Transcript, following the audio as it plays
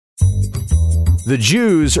The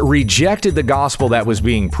Jews rejected the gospel that was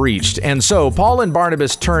being preached, and so Paul and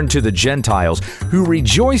Barnabas turned to the Gentiles, who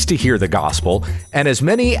rejoiced to hear the gospel, and as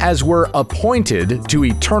many as were appointed to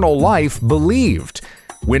eternal life believed.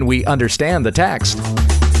 When we understand the text.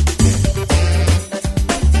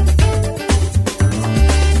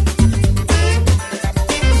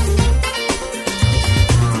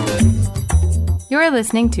 You're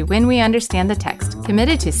listening to When We Understand the Text,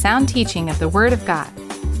 committed to sound teaching of the Word of God.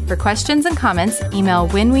 For questions and comments, email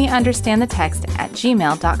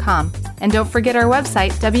whenweunderstandthetext@gmail.com. And don't forget our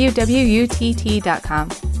website, www.utt.com.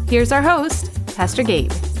 Here's our host, Pastor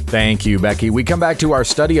Gabe. Thank you, Becky. We come back to our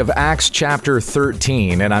study of Acts chapter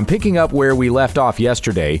 13, and I'm picking up where we left off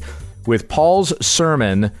yesterday with Paul's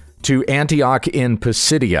sermon to Antioch in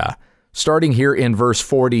Pisidia, starting here in verse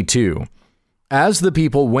 42. As the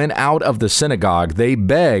people went out of the synagogue, they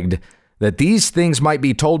begged that these things might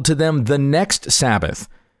be told to them the next Sabbath.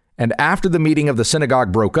 And after the meeting of the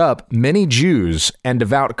synagogue broke up, many Jews and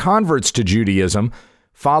devout converts to Judaism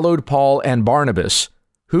followed Paul and Barnabas,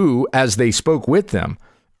 who, as they spoke with them,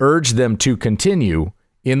 urged them to continue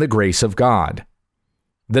in the grace of God.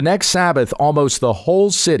 The next Sabbath, almost the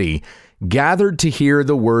whole city gathered to hear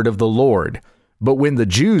the word of the Lord. But when the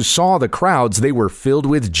Jews saw the crowds, they were filled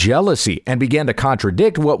with jealousy and began to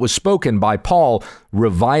contradict what was spoken by Paul,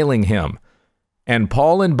 reviling him. And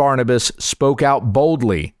Paul and Barnabas spoke out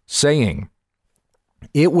boldly, saying,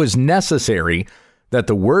 "It was necessary that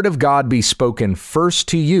the word of God be spoken first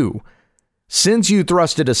to you. Since you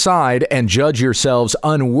thrust it aside and judge yourselves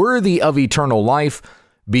unworthy of eternal life,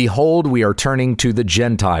 behold, we are turning to the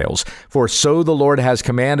Gentiles. For so the Lord has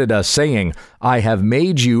commanded us, saying, I have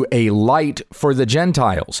made you a light for the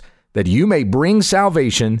Gentiles, that you may bring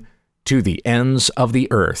salvation to the ends of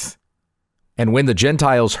the earth." And when the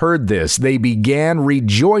Gentiles heard this, they began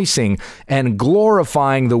rejoicing and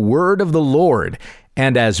glorifying the word of the Lord,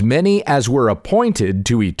 and as many as were appointed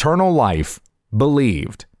to eternal life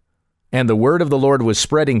believed. And the word of the Lord was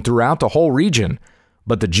spreading throughout the whole region.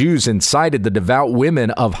 But the Jews incited the devout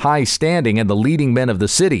women of high standing and the leading men of the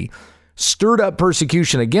city, stirred up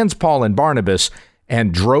persecution against Paul and Barnabas,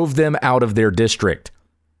 and drove them out of their district.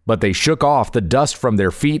 But they shook off the dust from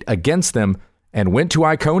their feet against them and went to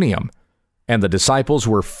Iconium. And the disciples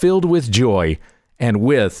were filled with joy and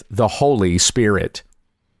with the Holy Spirit.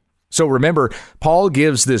 So remember, Paul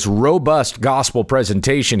gives this robust gospel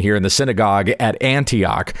presentation here in the synagogue at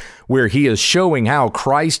Antioch, where he is showing how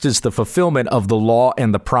Christ is the fulfillment of the law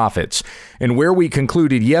and the prophets. And where we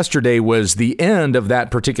concluded yesterday was the end of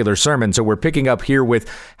that particular sermon. So we're picking up here with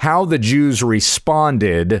how the Jews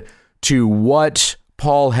responded to what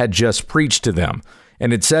Paul had just preached to them.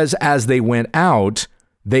 And it says, as they went out,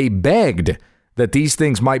 they begged that these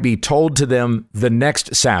things might be told to them the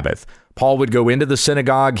next Sabbath. Paul would go into the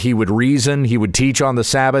synagogue, he would reason, he would teach on the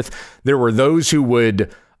Sabbath. There were those who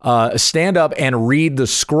would stand up and read the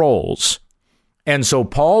scrolls. And so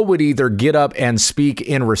Paul would either get up and speak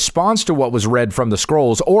in response to what was read from the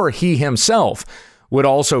scrolls, or he himself would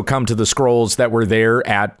also come to the scrolls that were there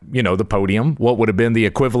at, the podium, what would have been the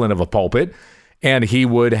equivalent of a pulpit. And he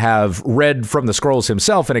would have read from the scrolls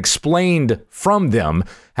himself and explained from them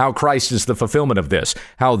how Christ is the fulfillment of this,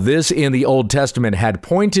 how this in the Old Testament had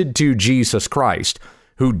pointed to Jesus Christ,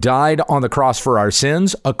 who died on the cross for our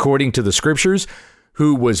sins, according to the scriptures,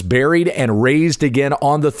 who was buried and raised again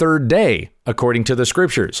on the third day, according to the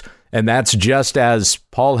scriptures. And that's just as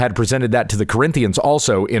Paul had presented that to the Corinthians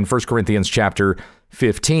also in 1 Corinthians chapter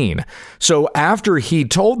 15. So after he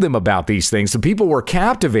told them about these things, the people were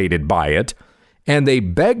captivated by it, and they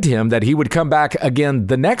begged him that he would come back again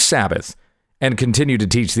the next Sabbath and continue to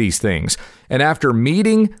teach these things. And after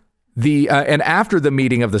the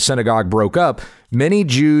meeting of the synagogue broke up, many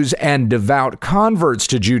Jews and devout converts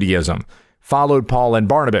to Judaism followed Paul and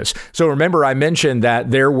Barnabas. So remember, I mentioned that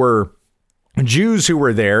there were Jews who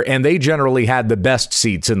were there, and they generally had the best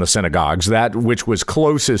seats in the synagogues, that which was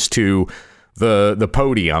closest to the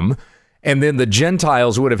podium. And then the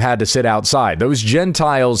Gentiles would have had to sit outside. Those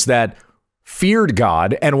Gentiles that feared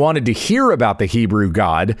God and wanted to hear about the Hebrew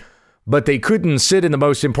God, but they couldn't sit in the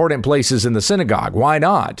most important places in the synagogue. Why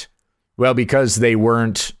not? Well, because they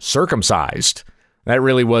weren't circumcised. That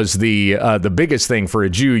really was the biggest thing for a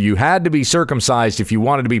Jew. You had to be circumcised if you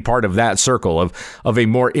wanted to be part of that circle, of a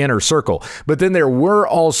more inner circle. But then there were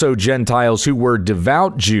also Gentiles who were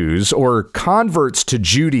devout Jews or converts to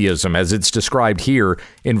Judaism, as it's described here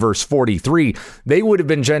in verse 43. They would have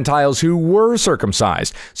been Gentiles who were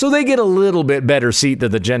circumcised. So they get a little bit better seat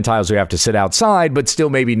than the Gentiles who have to sit outside, but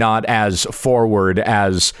still maybe not as forward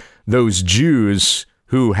as those Jews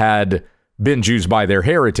who had been Jews by their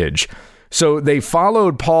heritage. So they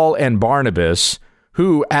followed Paul and Barnabas,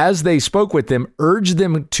 who, as they spoke with them, urged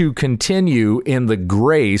them to continue in the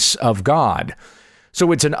grace of God.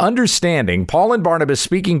 So it's an understanding. Paul and Barnabas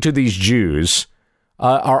speaking to these Jews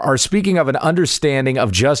are speaking of an understanding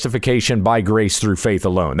of justification by grace through faith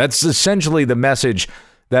alone. That's essentially the message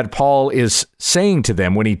that Paul is saying to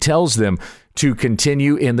them when he tells them to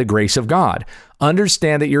continue in the grace of God.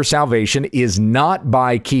 Understand that your salvation is not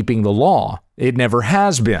by keeping the law. It never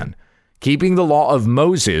has been. Keeping the law of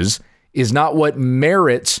Moses is not what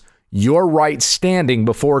merits your right standing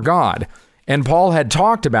before God. And Paul had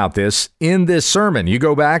talked about this in this sermon. You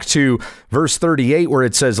go back to verse 38 where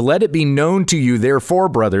it says, "Let it be known to you, therefore,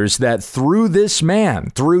 brothers, that through this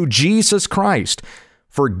man, through Jesus Christ,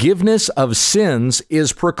 forgiveness of sins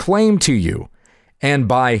is proclaimed to you. And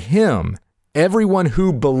by him, everyone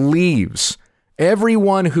who believes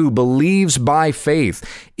by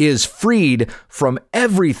faith is freed from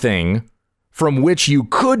everything from which you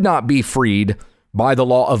could not be freed by the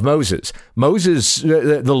law of Moses."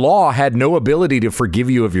 The law had no ability to forgive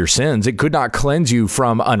you of your sins. It could not cleanse you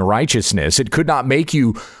from unrighteousness. It could not make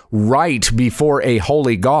you right before a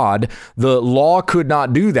holy God. The law could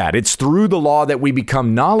not do that. It's through the law that we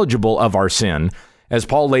become knowledgeable of our sin, as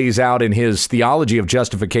Paul lays out in his theology of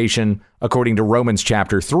justification according to Romans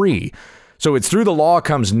chapter 3. So it's through the law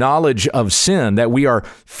comes knowledge of sin, that we are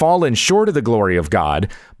fallen short of the glory of God,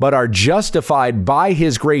 but are justified by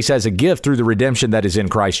his grace as a gift through the redemption that is in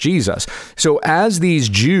Christ Jesus. So as these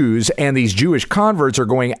Jews and these Jewish converts are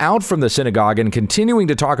going out from the synagogue and continuing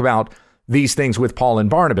to talk about these things with Paul and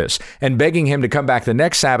Barnabas and begging him to come back the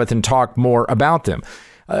next Sabbath and talk more about them,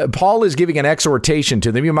 Paul is giving an exhortation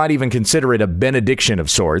to them. You might even consider it a benediction of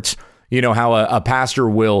sorts. You know how a pastor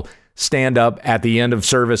will stand up at the end of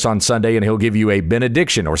service on Sunday and he'll give you a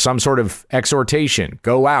benediction or some sort of exhortation.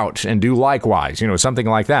 Go out and do likewise, something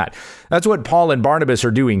like that. That's what Paul and Barnabas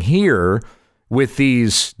are doing here with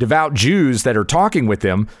these devout Jews that are talking with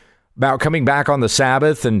them about coming back on the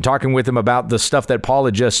Sabbath and talking with them about the stuff that Paul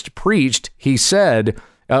had just preached. He said,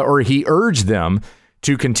 or he urged them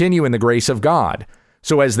to continue in the grace of God.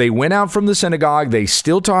 So as they went out from the synagogue, they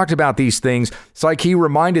still talked about these things. It's like he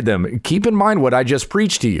reminded them, keep in mind what I just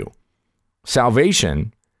preached to you.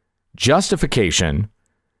 Salvation, justification,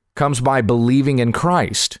 comes by believing in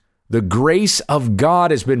Christ. The grace of God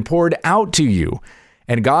has been poured out to you,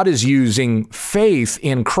 and God is using faith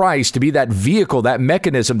in Christ to be that vehicle, that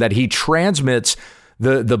mechanism that he transmits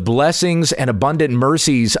the blessings and abundant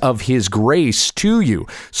mercies of his grace to you.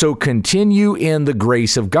 So continue in the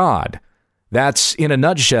grace of God. That's, in a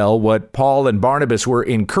nutshell, what Paul and Barnabas were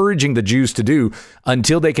encouraging the Jews to do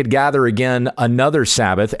until they could gather again another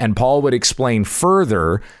Sabbath, and Paul would explain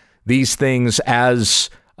further these things as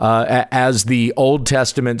the Old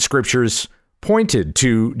Testament scriptures pointed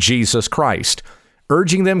to Jesus Christ,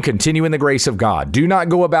 urging them continue in the grace of God. Do not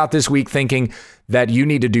go about this week thinking that you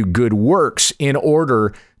need to do good works in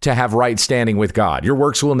order to have right standing with God. Your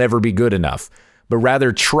works will never be good enough, but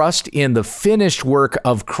rather trust in the finished work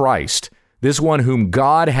of Christ, this one whom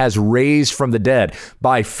God has raised from the dead.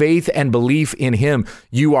 By faith and belief in him,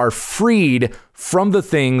 you are freed from the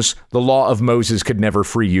things the law of Moses could never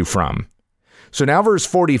free you from. So now verse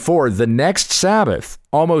 44, the next Sabbath,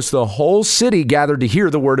 almost the whole city gathered to hear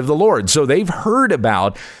the word of the Lord. So they've heard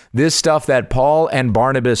about this stuff that Paul and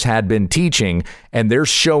Barnabas had been teaching, and they're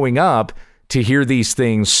showing up to hear these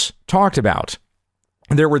things talked about.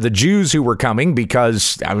 There were the Jews who were coming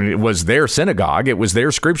because it was their synagogue. It was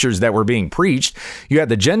their scriptures that were being preached. You had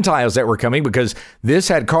the Gentiles that were coming because this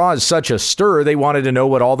had caused such a stir. They wanted to know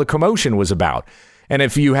what all the commotion was about. And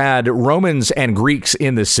if you had Romans and Greeks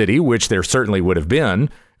in the city, which there certainly would have been,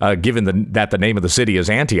 given that the name of the city is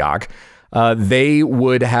Antioch, they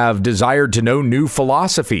would have desired to know new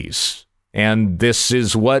philosophies. And this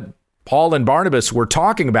is what Paul and Barnabas were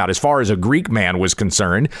talking about as far as a Greek man was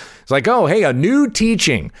concerned. It's like, oh, hey, a new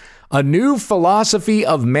teaching, a new philosophy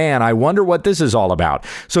of man. I wonder what this is all about.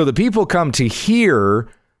 So the people come to hear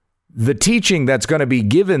the teaching that's going to be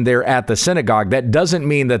given there at the synagogue. That doesn't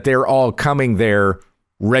mean that they're all coming there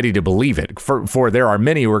ready to believe it. For there are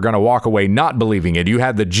many who are going to walk away not believing it. You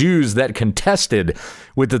had the Jews that contested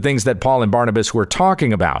with the things that Paul and Barnabas were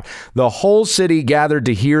talking about. The whole city gathered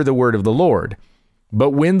to hear the word of the Lord.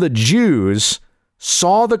 But when the Jews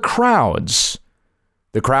saw the crowds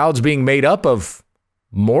being made up of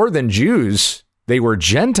more than Jews, they were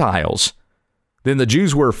Gentiles, then the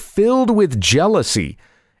Jews were filled with jealousy,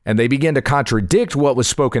 and they began to contradict what was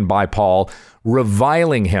spoken by Paul,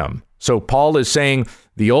 reviling him. So Paul is saying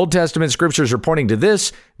the Old Testament scriptures are pointing to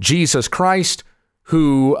this, Jesus Christ,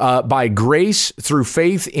 who by grace through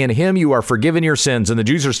faith in him you are forgiven your sins. And the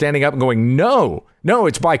Jews are standing up and going, no,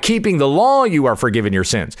 it's by keeping the law you are forgiven your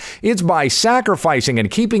sins. It's by sacrificing and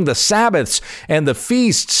keeping the Sabbaths and the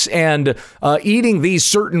feasts and eating these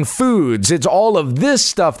certain foods. It's all of this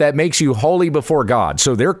stuff that makes you holy before God.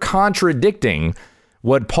 So they're contradicting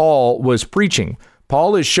what Paul was preaching.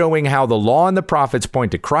 Paul is showing how the law and the prophets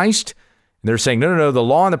point to Christ. And they're saying, no, the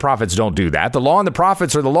law and the prophets don't do that. The law and the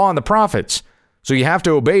prophets are the law and the prophets. So you have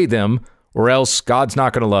to obey them or else God's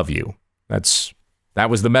not going to love you. That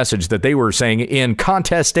was the message that they were saying in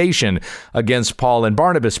contestation against Paul and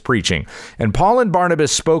Barnabas preaching. And Paul and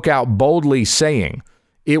Barnabas spoke out boldly saying,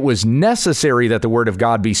 it was necessary that the word of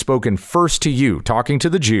God be spoken first to you, talking to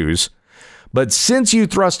the Jews. But since you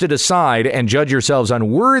thrust it aside and judge yourselves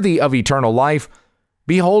unworthy of eternal life,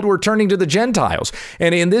 behold, we're turning to the Gentiles.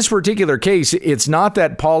 And in this particular case, it's not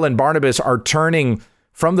that Paul and Barnabas are turning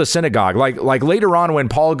from the synagogue. Like later on when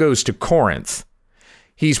Paul goes to Corinth,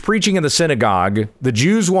 he's preaching in the synagogue. The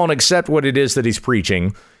Jews won't accept what it is that he's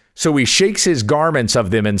preaching. So he shakes his garments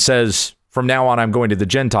of them and says, from now on, I'm going to the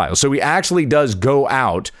Gentiles. So he actually does go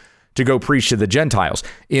out to go preach to the Gentiles.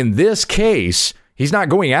 In this case, he's not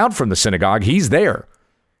going out from the synagogue. He's there.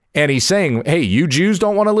 And he's saying, hey, you Jews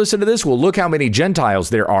don't want to listen to this? Well, look how many Gentiles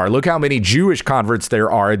there are. Look how many Jewish converts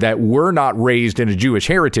there are that were not raised in a Jewish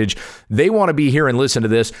heritage. They want to be here and listen to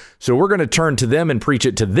this. So we're going to turn to them and preach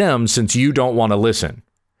it to them since you don't want to listen.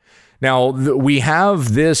 Now, we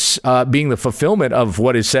have this being the fulfillment of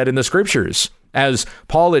what is said in the scriptures. As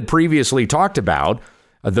Paul had previously talked about,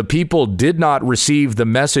 the people did not receive the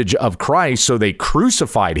message of Christ, so they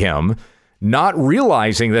crucified him, not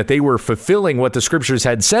realizing that they were fulfilling what the scriptures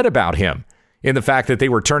had said about him in the fact that they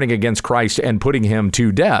were turning against Christ and putting him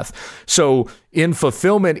to death. So in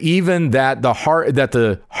fulfillment, even that the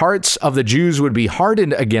hearts of the Jews would be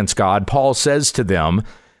hardened against God, Paul says to them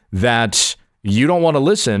that you don't want to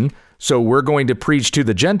listen, so we're going to preach to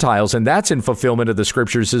the Gentiles, and that's in fulfillment of the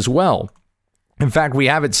scriptures as well. In fact, we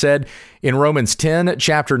have it said in Romans 10,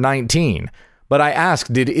 chapter 19, but I ask,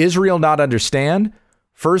 did Israel not understand?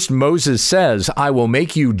 First, Moses says, I will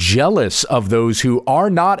make you jealous of those who are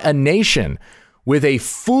not a nation. With a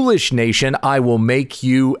foolish nation, I will make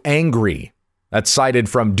you angry. That's cited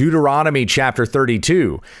from Deuteronomy chapter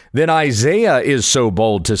 32. Then Isaiah is so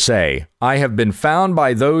bold to say, I have been found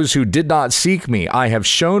by those who did not seek me. I have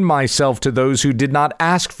shown myself to those who did not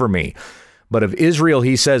ask for me. But of Israel,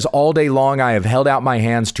 he says, all day long I have held out my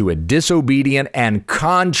hands to a disobedient and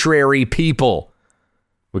contrary people.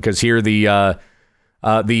 Because here the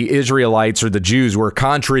Israelites or the Jews were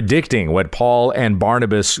contradicting what Paul and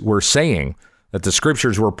Barnabas were saying, that the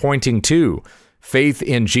scriptures were pointing to faith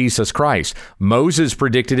in Jesus Christ. Moses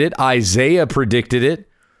predicted it. Isaiah predicted it,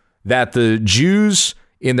 that the Jews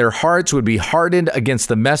in their hearts would be hardened against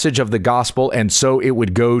the message of the gospel, and so it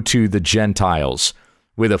would go to the Gentiles.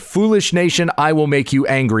 With a foolish nation, I will make you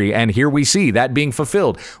angry. And here we see that being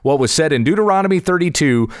fulfilled. What was said in Deuteronomy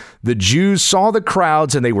 32, the Jews saw the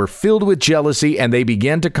crowds and they were filled with jealousy and they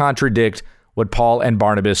began to contradict what Paul and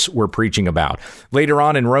Barnabas were preaching about. Later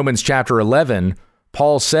on in Romans chapter 11,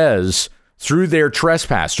 Paul says, through the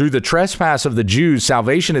trespass of the Jews,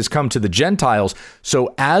 salvation has come to the Gentiles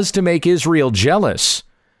so as to make Israel jealous.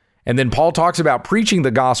 And then Paul talks about preaching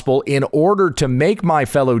the gospel in order to make my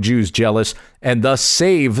fellow Jews jealous and thus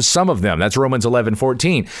save some of them. That's Romans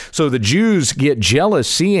 11:14. So the Jews get jealous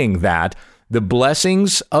seeing that the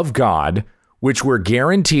blessings of God, which were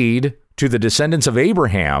guaranteed to the descendants of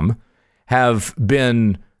Abraham, have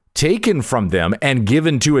been taken from them and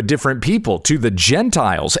given to a different people, to the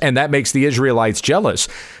Gentiles, and that makes the Israelites jealous.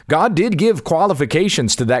 God did give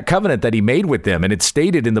qualifications to that covenant that he made with them, and it's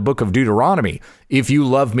stated in the book of Deuteronomy, if you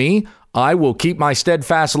love me, I will keep my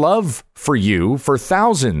steadfast love for you for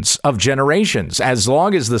thousands of generations, as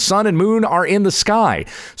long as the sun and moon are in the sky.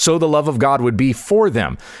 So the love of God would be for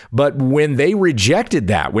them. But when they rejected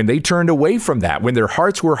that, when they turned away from that, when their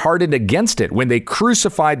hearts were hardened against it, when they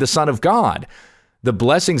crucified the Son of God, the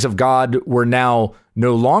blessings of God were now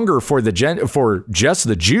no longer for just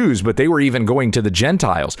the Jews, but they were even going to the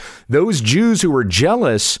Gentiles. Those Jews who were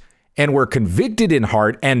jealous and were convicted in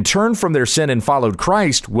heart and turned from their sin and followed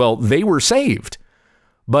Christ, well, they were saved.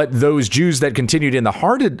 But those Jews that continued in the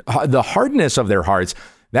hardness of their hearts,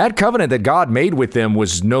 that covenant that God made with them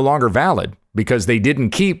was no longer valid because they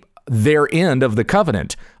didn't keep their end of the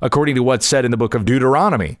covenant, according to what's said in the book of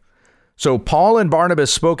Deuteronomy. So Paul and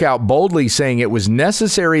Barnabas spoke out boldly, saying it was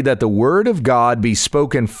necessary that the word of God be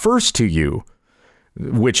spoken first to you,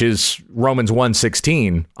 which is Romans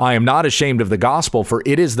 1:16. I am not ashamed of the gospel, for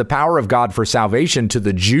it is the power of God for salvation to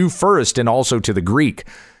the Jew first and also to the Greek.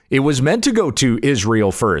 It was meant to go to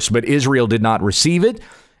Israel first, but Israel did not receive it.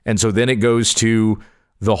 And so then it goes to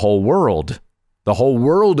the whole world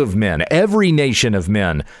of men, every nation of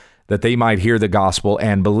men, that they might hear the gospel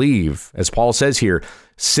and believe. As Paul says here,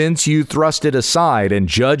 since you thrust it aside and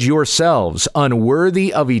judge yourselves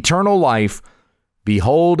unworthy of eternal life,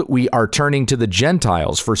 behold, we are turning to the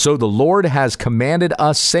Gentiles. For so the Lord has commanded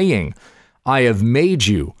us, saying, I have made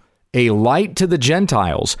you a light to the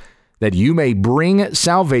Gentiles, that you may bring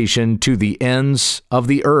salvation to the ends of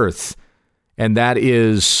the earth. And that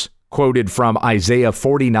is quoted from Isaiah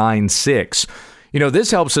 49:6.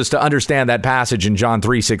 This helps us to understand that passage in John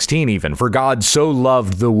 3:16 even. For God so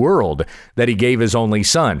loved the world that he gave his only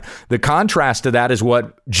son. The contrast to that is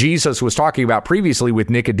what Jesus was talking about previously with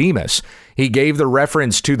Nicodemus. He gave the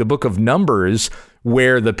reference to the book of Numbers,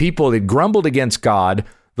 where the people had grumbled against God.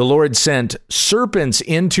 The Lord sent serpents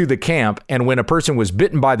into the camp, and when a person was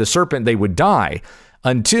bitten by the serpent, they would die,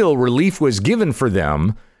 until relief was given for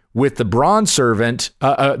them with the bronze serpent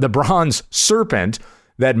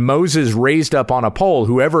that Moses raised up on a pole.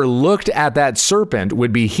 Whoever looked at that serpent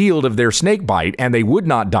would be healed of their snake bite, and they would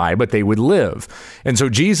not die, but they would live. And so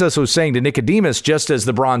Jesus was saying to Nicodemus, just as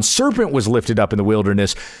the bronze serpent was lifted up in the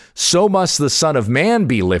wilderness, so must the Son of Man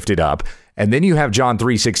be lifted up. And then you have John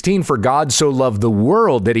 3:16, for God so loved the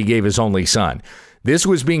world that he gave his only son. This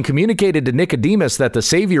was being communicated to Nicodemus that the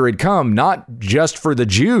Savior had come not just for the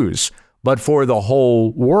Jews, but for the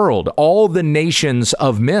whole world, all the nations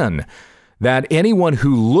of men, that anyone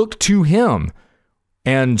who looked to him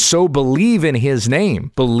and so believe in his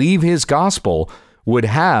name, believe his gospel, would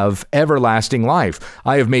have everlasting life.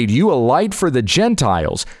 I have made you a light for the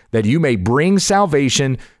Gentiles, that you may bring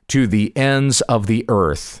salvation to the ends of the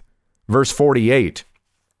earth. Verse 48,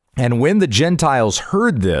 and when the Gentiles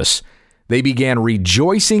heard this, they began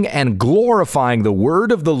rejoicing and glorifying the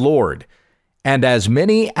word of the Lord. And as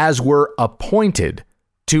many as were appointed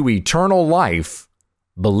to eternal life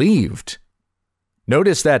believed.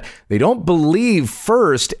 Notice that they don't believe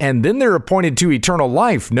first and then they're appointed to eternal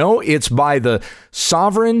life. No, it's by the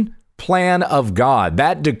sovereign plan of God.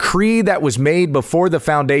 That decree that was made before the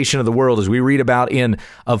foundation of the world, as we read about in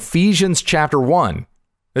Ephesians chapter 1.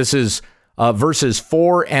 This is verses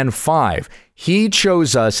 4 and 5. He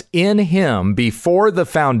chose us in him before the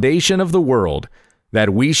foundation of the world,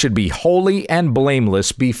 that we should be holy and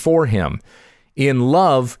blameless before him. In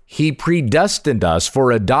love, he predestined us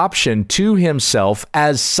for adoption to himself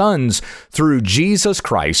as sons through Jesus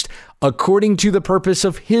Christ, according to the purpose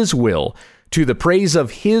of his will, to the praise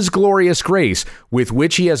of his glorious grace, with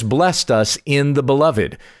which he has blessed us in the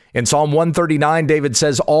beloved. In Psalm 139, David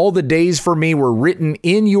says, all the days for me were written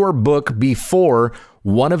in your book before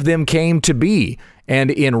one of them came to be.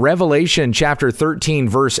 And in Revelation chapter 13,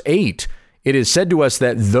 verse 8, it is said to us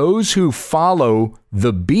that those who follow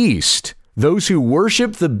the beast, those who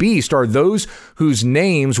worship the beast, are those whose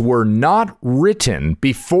names were not written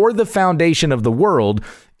before the foundation of the world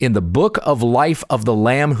in the book of life of the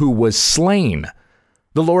Lamb who was slain.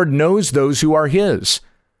 The Lord knows those who are his.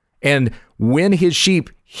 And when his sheep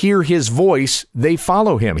hear his voice, they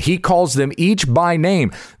follow him. He calls them each by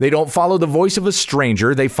name. They don't follow the voice of a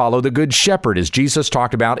stranger. They follow the good shepherd, as Jesus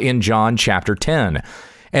talked about in John chapter 10.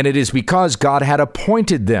 And it is because God had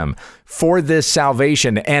appointed them for this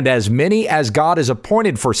salvation. And as many as God has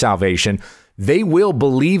appointed for salvation, they will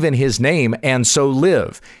believe in his name and so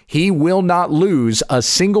live. He will not lose a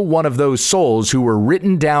single one of those souls who were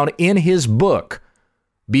written down in his book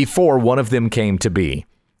before one of them came to be.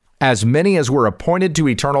 As many as were appointed to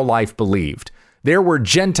eternal life believed. There were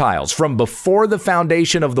Gentiles from before the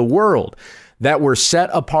foundation of the world that were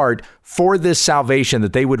set apart for this salvation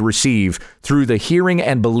that they would receive through the hearing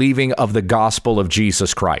and believing of the gospel of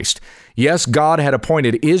Jesus Christ. Yes, God had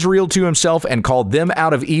appointed Israel to himself and called them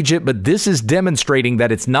out of Egypt, but this is demonstrating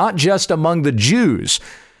that it's not just among the Jews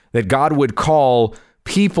that God would call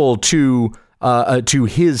people to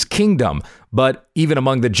his kingdom, but even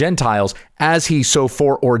among the Gentiles, as he so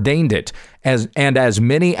foreordained it, and as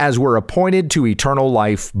many as were appointed to eternal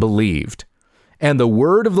life believed. And the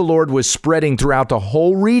word of the Lord was spreading throughout the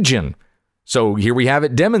whole region. So here we have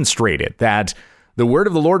it demonstrated that the word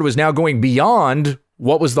of the Lord was now going beyond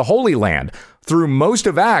what was the Holy Land. Through most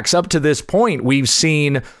of Acts up to this point, we've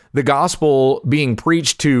seen the gospel being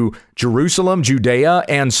preached to Jerusalem, Judea,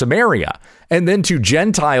 and Samaria, and then to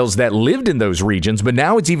Gentiles that lived in those regions. But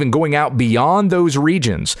now it's even going out beyond those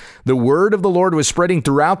regions. The word of the Lord was spreading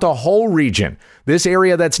throughout the whole region, this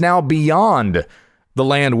area that's now beyond the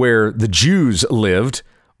land where the Jews lived.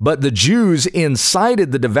 But the Jews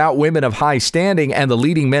incited the devout women of high standing and the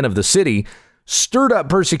leading men of the city, stirred up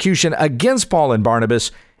persecution against Paul and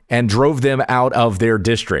Barnabas, and drove them out of their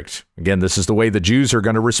district. Again, this is the way the Jews are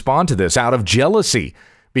going to respond to this, out of jealousy,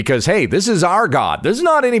 because, hey, this is our God. This is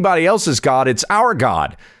not anybody else's God. It's our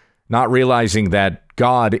God. Not realizing that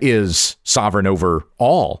God is sovereign over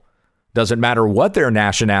all. Doesn't matter what their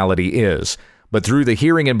nationality is. But through the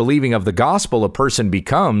hearing and believing of the gospel, a person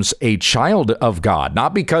becomes a child of God,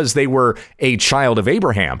 not because they were a child of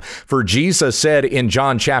Abraham. For Jesus said in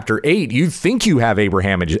John chapter 8, you think you have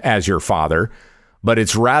Abraham as your father, but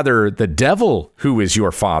it's rather the devil who is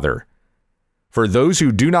your father. For those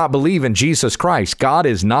who do not believe in Jesus Christ, God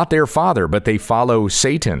is not their father, but they follow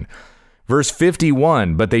Satan. Verse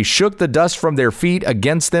 51, but they shook the dust from their feet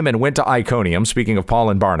against them and went to Iconium, speaking of Paul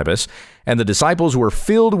and Barnabas, and the disciples were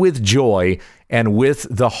filled with joy and with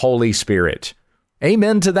the Holy Spirit.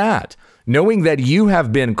 Amen to that. Knowing that you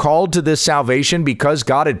have been called to this salvation because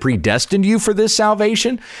God had predestined you for this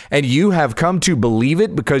salvation, and you have come to believe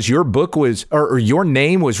it because your book was, or your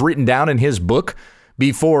name was written down in his book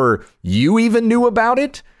before you even knew about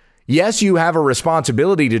it. Yes, you have a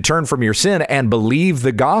responsibility to turn from your sin and believe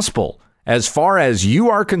the gospel. As far as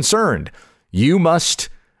you are concerned, you must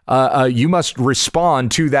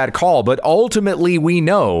respond to that call. But ultimately, we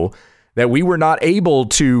know that we were not able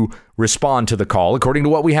to respond to the call. According to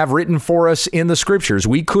what we have written for us in the scriptures,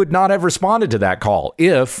 we could not have responded to that call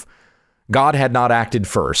if God had not acted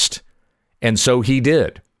first. And so he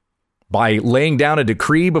did. By laying down a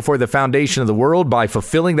decree before the foundation of the world, by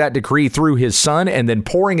fulfilling that decree through his Son, and then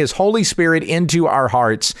pouring his Holy Spirit into our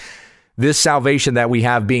hearts, this salvation that we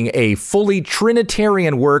have being a fully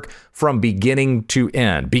Trinitarian work from beginning to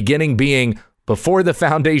end. Beginning being before the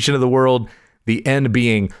foundation of the world, the end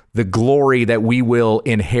being the glory that we will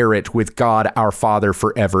inherit with God our Father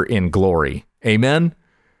forever in glory. Amen?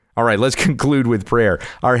 All right, let's conclude with prayer.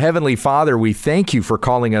 Our Heavenly Father, we thank you for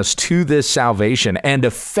calling us to this salvation and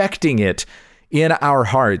effecting it in our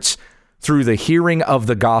hearts through the hearing of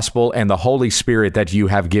the gospel and the Holy Spirit that you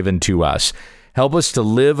have given to us. Help us to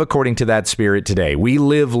live according to that Spirit today. We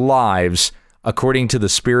live lives according to the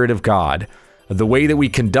Spirit of God. The way that we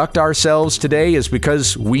conduct ourselves today is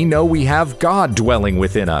because we know we have God dwelling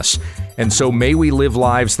within us. And so may we live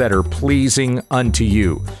lives that are pleasing unto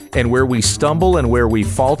you. And where we stumble and where we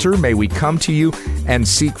falter, may we come to you and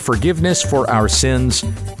seek forgiveness for our sins,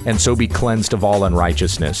 and so be cleansed of all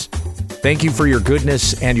unrighteousness. Thank you for your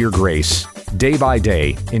goodness and your grace, day by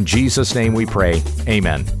day. In Jesus' name we pray.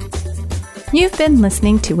 Amen. You've been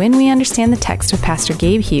listening to When We Understand the Text with Pastor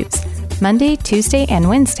Gabe Hughes. Monday, Tuesday, and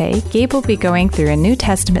Wednesday, Gabe will be going through a New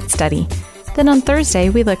Testament study. Then on Thursday,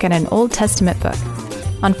 we look at an Old Testament book.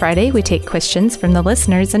 On Friday, we take questions from the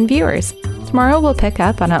listeners and viewers. Tomorrow, we'll pick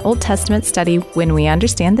up on an Old Testament study when we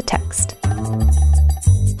understand the text.